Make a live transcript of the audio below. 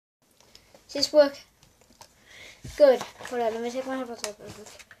Does this work? Good. Hold on, let me take my headphones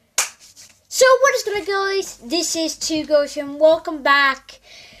off. So what is going on, guys? This is Two Ghosts and welcome back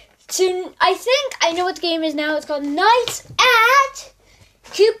to, I think I know what the game is now. It's called Night at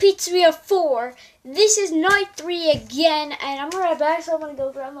Cube Pizzeria 4. This is night 3 again, and I'm right back, so I'm going to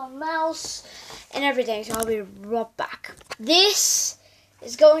go grab my mouse and everything, so I'll be right back. This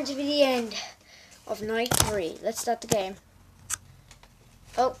is going to be the end of night 3. Let's start the game.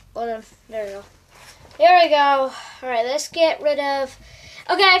 Oh, hold on. There we go. Here we go. Alright, let's get rid of...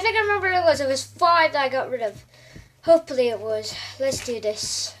 Okay, I think I remember what it was. It was 5 that I got rid of. Hopefully it was. Let's do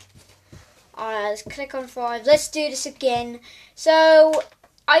this. Alright, let's click on 5. Let's do this again. So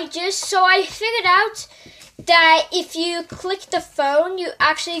I figured out that if you click the phone, you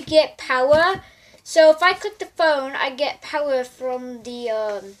actually get power. So if I click the phone, I get power from the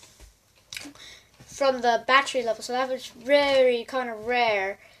battery level. So that was very kind of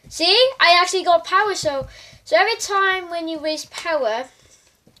rare. See, I actually got power. So every time when you waste power,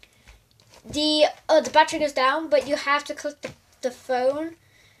 the battery goes down, but you have to click the phone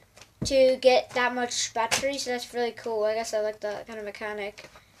to get that much battery. So that's really cool. I guess I like that kind of mechanic.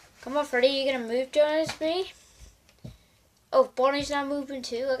 Come on, Freddy, you gonna move towards me? Oh, Bonnie's not moving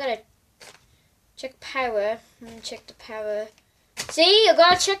too. I gotta check power. I'm gonna check the power. See, you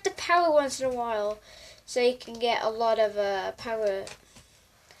gotta check the power once in a while, so you can get a lot of power.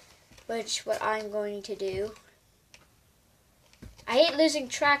 Which what I'm going to do. I hate losing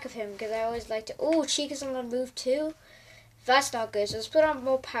track of him because I always like to. Oh, Chica's on the move too. That's not good. So let's put on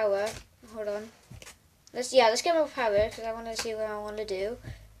more power. Hold on. Let's get more power because I want to see what I want to do.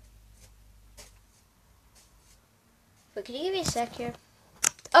 But can you give me a sec here?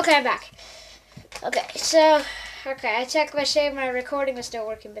 Okay, I'm back. Okay, so I checked my recording was still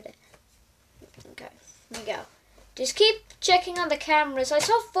working, but okay, here we go. Just keep checking on the cameras. I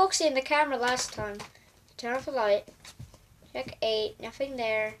saw Foxy in the camera last time. Turn off the light. Check 8. Nothing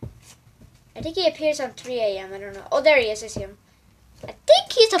there. I think he appears on 3 a.m. I don't know. Oh, there he is. I see him. I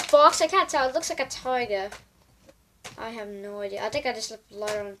think he's a fox. I can't tell. It looks like a tiger. I have no idea. I think I just left the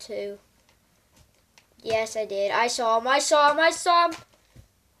light on too. Yes, I did. I saw him. I saw him. I saw him.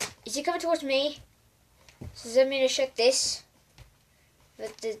 Is he coming towards me? So does that mean to check this?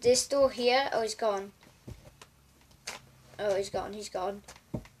 But this door here? Oh, he's gone. Oh, he's gone. He's gone.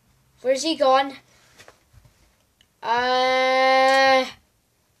 Where's he gone?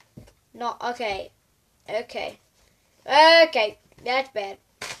 Not okay. Okay. That's bad.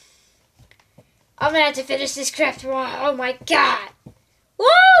 I'm gonna have to finish this crap tomorrow. Oh my god.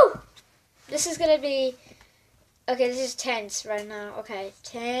 Woo! This is gonna be. Okay, this is tense right now. Okay,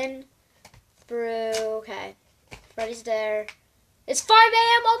 10 through. Okay, Freddy's there. It's 5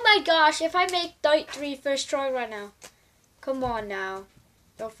 a.m. Oh my gosh! If I make night 3 first try right now. Come on now.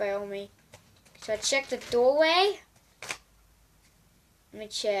 Don't fail me. So I check the doorway. Let me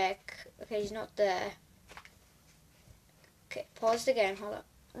check. Okay, he's not there. Okay, pause the game. Hold on.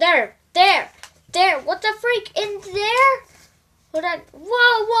 There! What the freak? In there? Hold on.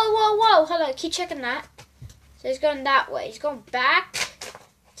 Whoa. Hold on. Keep checking that. So he's going that way. He's going back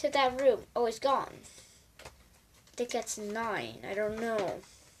to that room. Oh, he's gone. I think that's 9. I don't know.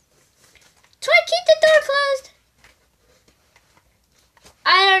 Try to keep the door closed.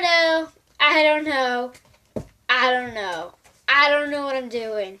 I don't know what I'm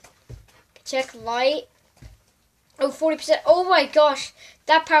doing. Check light. Oh, 40%. Oh my gosh.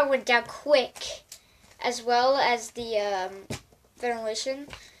 That power went down quick. As well as the ventilation.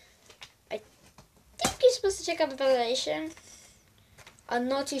 I think you're supposed to check out the ventilation. I'm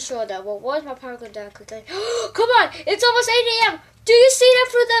not too sure though. Well, why is my power going down quickly? Come on. It's almost 8 a.m. Do you see that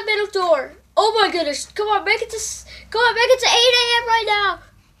through that middle door? Oh my goodness. Come on. Make it to 8 a.m. right now.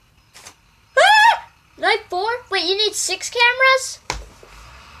 Ah! Night 4? Wait, you need 6 cameras?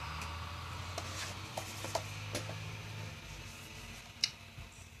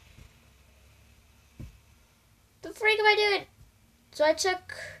 The freak am I doing? So I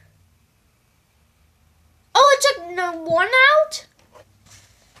took... Oh, I took no 1 out?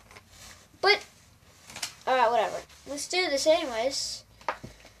 But... Alright, whatever. Let's do this anyways.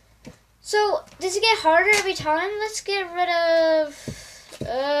 So, does it get harder every time? Let's get rid of...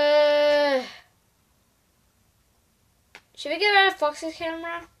 Should we get rid of Fox's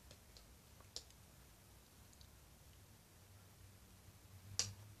camera?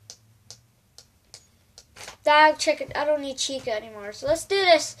 I don't need Chica anymore. So let's do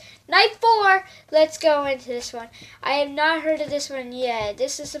this. Night 4. Let's go into this one. I have not heard of this one yet.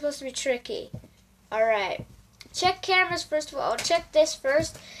 This is supposed to be tricky. Alright. Check cameras first of all. I'll check this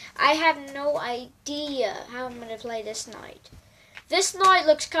first. I have no idea how I'm going to play this night. This night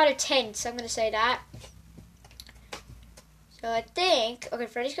looks kind of tense. I'm gonna say that. So I think, okay,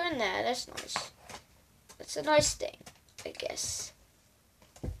 Freddy's going there. That's nice. That's a nice thing, I guess.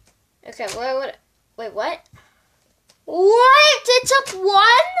 Okay, what? Wait, what? What? It's up 1?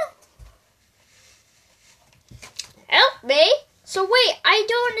 Help me. So wait, I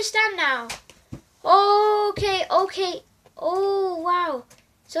don't understand now. Okay. Oh, wow.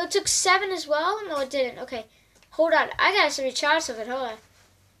 So it took 7 as well? No, it didn't. Okay. Hold on. I gotta recharge something. Hold on.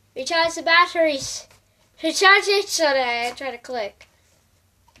 Recharge the batteries. Recharge it. So I try to click.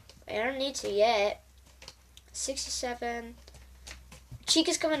 I don't need to yet. 67.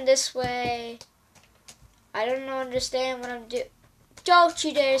 Chica's coming this way. I don't understand what I'm doing. Don't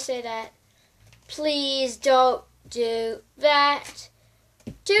you dare say that. Please don't do that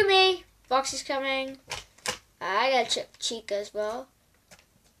to me. Box is coming. I gotta check Chica as well.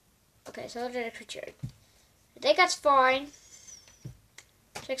 Okay, so I'll try to creature. I think that's fine.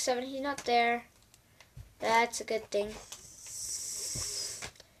 Check 7, he's not there. That's a good thing.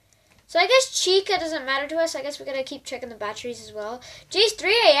 So I guess Chica doesn't matter to us. I guess we gotta keep checking the batteries as well. Geez,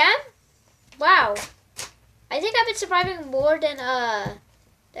 3 a.m.? Wow. I think I've been surviving more than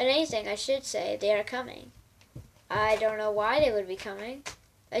anything, I should say. They are coming. I don't know why they would be coming.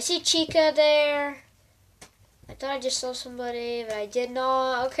 I see Chica there. I thought I just saw somebody, but I did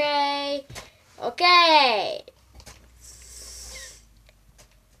not. Okay. Okay,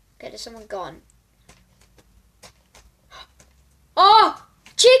 there's someone gone. Oh!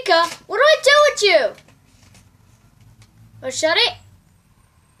 Chica! What do I do with you? Oh, shut it.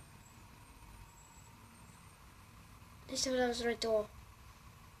 Please tell me that was the right door.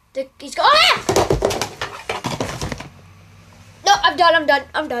 He's gone. Ah! No,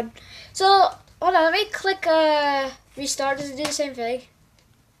 I'm done. So, hold on, let me click restart. Does it do the same thing?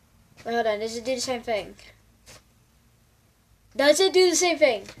 Wait, hold on, does it do the same thing? Does it do the same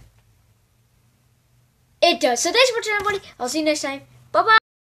thing? It does. So thanks for watching, everybody. I'll see you next time. Bye-bye.